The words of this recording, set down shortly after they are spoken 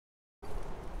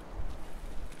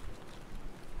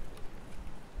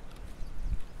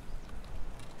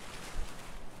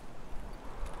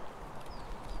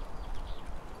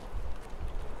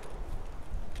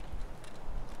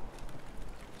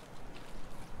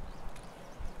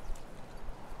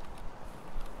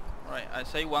Alright, I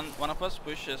say one of us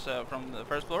pushes from the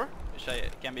first floor, which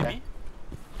can be me.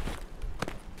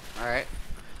 Alright.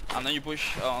 And then you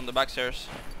push on the back stairs.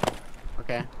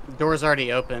 Okay. Door's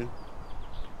already open.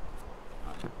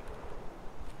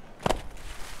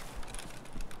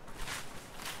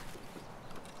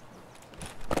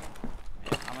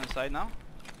 Yeah, I'm inside now.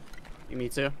 Me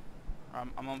too.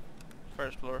 I'm on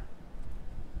first floor.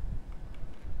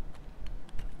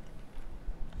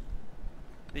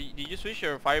 Did you switch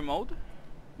your fire mode?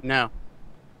 No.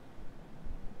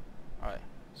 Alright,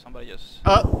 somebody just...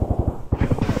 Oh!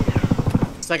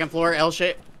 Second floor, L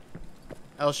shape.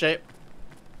 L shape.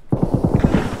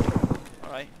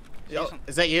 Alright.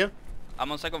 Is that you?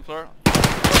 I'm on second floor.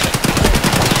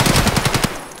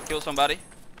 Kill somebody.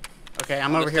 Okay,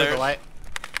 I'm over here with the light.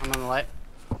 I'm on the light.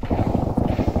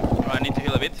 Alright, I need to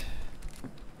heal a bit.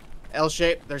 L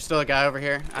shape, there's still a guy over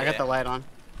here. I got the light on.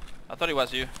 I thought it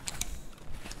was you.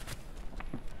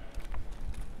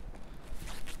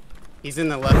 He's in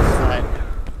the left side.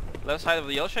 Left side of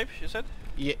the L shape, you said?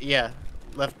 Yeah,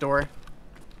 left door.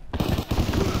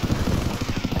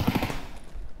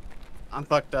 I'm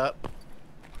fucked up.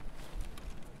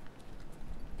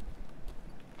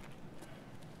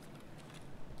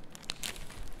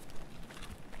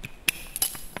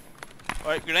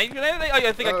 Alright, grenade! Oh,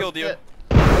 I think I killed you.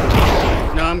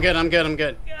 No, I'm good.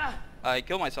 I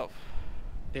killed myself.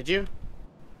 Did you?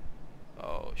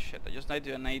 Oh shit, I just need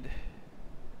to nade.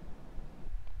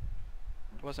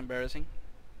 It was embarrassing.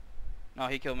 No,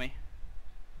 he killed me.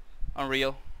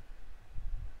 Unreal.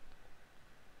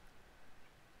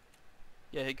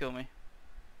 Yeah, he killed me.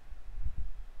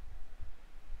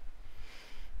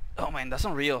 Oh man, that's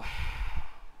unreal.